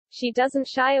She doesn't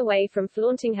shy away from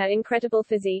flaunting her incredible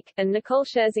physique, and Nicole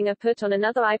Scherzinger put on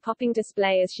another eye-popping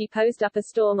display as she posed up a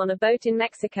storm on a boat in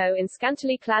Mexico in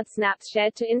scantily clad snaps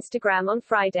shared to Instagram on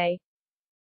Friday.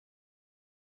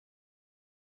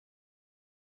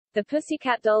 The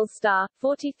Pussycat Dolls star,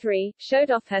 43,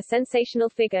 showed off her sensational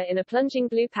figure in a plunging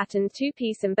blue patterned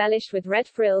two-piece embellished with red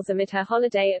frills amid her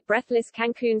holiday at Breathless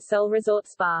Cancun Sol Resort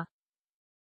Spa.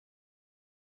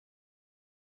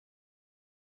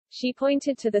 She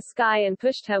pointed to the sky and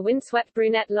pushed her windswept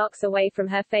brunette locks away from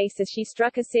her face as she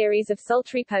struck a series of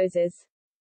sultry poses.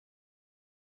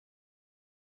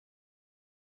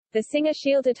 The singer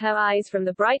shielded her eyes from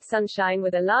the bright sunshine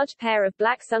with a large pair of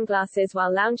black sunglasses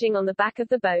while lounging on the back of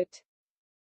the boat.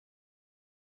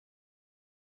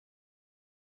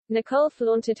 Nicole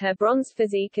flaunted her bronzed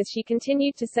physique as she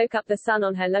continued to soak up the sun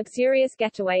on her luxurious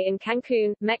getaway in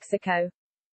Cancun, Mexico.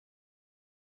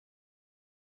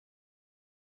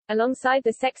 Alongside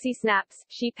the sexy snaps,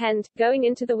 she penned, "Going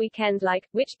into the weekend like,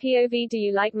 which POV do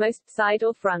you like most, side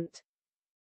or front?"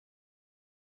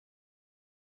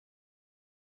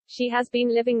 She has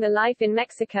been living the life in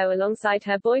Mexico alongside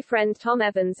her boyfriend Tom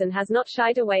Evans and has not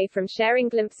shied away from sharing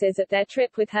glimpses at their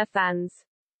trip with her fans.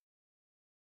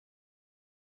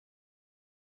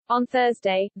 On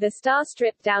Thursday, the star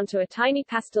stripped down to a tiny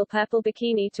pastel purple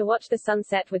bikini to watch the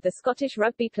sunset with the Scottish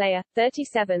rugby player,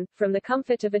 37, from the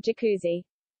comfort of a jacuzzi.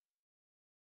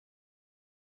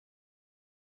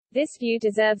 "This view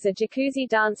deserves a jacuzzi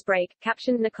dance break,"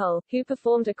 captioned Nicole, who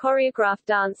performed a choreographed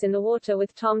dance in the water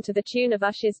with Tom to the tune of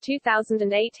Usher's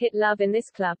 2008 hit Love in This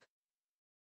Club.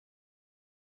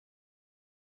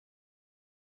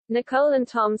 Nicole and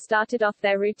Tom started off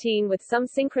their routine with some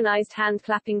synchronized hand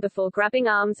clapping before grabbing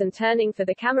arms and turning for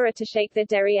the camera to shake their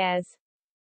derrieres.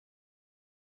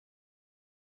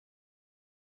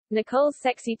 Nicole's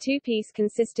sexy two-piece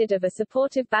consisted of a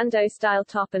supportive bandeau-style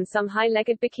top and some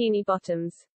high-legged bikini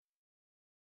bottoms.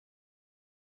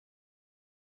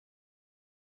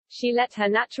 She let her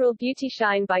natural beauty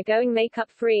shine by going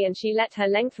makeup-free and she let her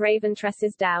length raven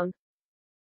tresses down.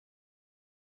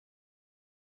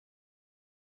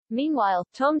 Meanwhile,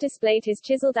 Tom displayed his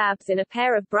chiseled abs in a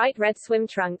pair of bright red swim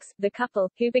trunks. The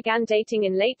couple, who began dating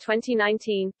in late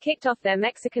 2019, kicked off their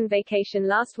Mexican vacation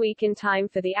last week in time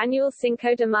for the annual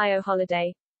Cinco de Mayo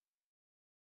holiday.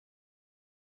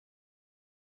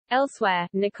 Elsewhere,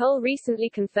 Nicole recently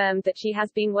confirmed that she has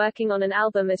been working on an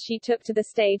album as she took to the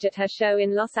stage at her show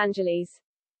in Los Angeles.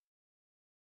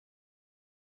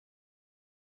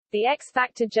 The X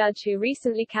Factor judge who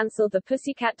recently cancelled the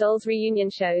Pussycat Dolls reunion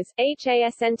shows,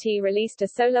 HASNT released a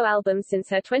solo album since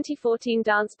her 2014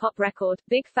 dance pop record,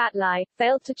 Big Fat Lie,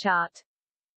 failed to chart.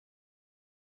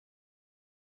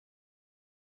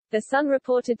 The Sun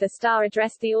reported the star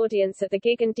addressed the audience at the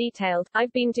gig and detailed,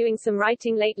 "I've been doing some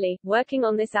writing lately, working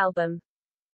on this album."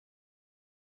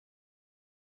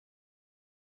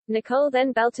 Nicole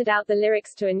then belted out the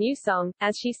lyrics to a new song,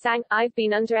 as she sang, "I've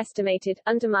been underestimated,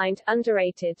 undermined,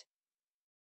 underrated.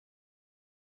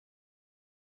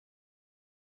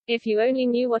 If you only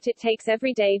knew what it takes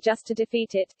every day just to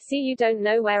defeat it, see you don't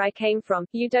know where I came from,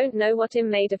 you don't know what I'm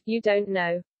made of, you don't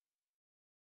know.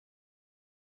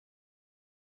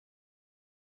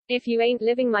 If you ain't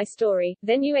living my story,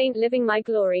 then you ain't living my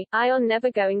glory, Ion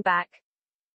never going back.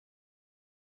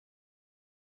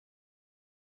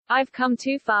 I've come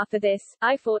too far for this,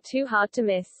 I fought too hard to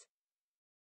miss."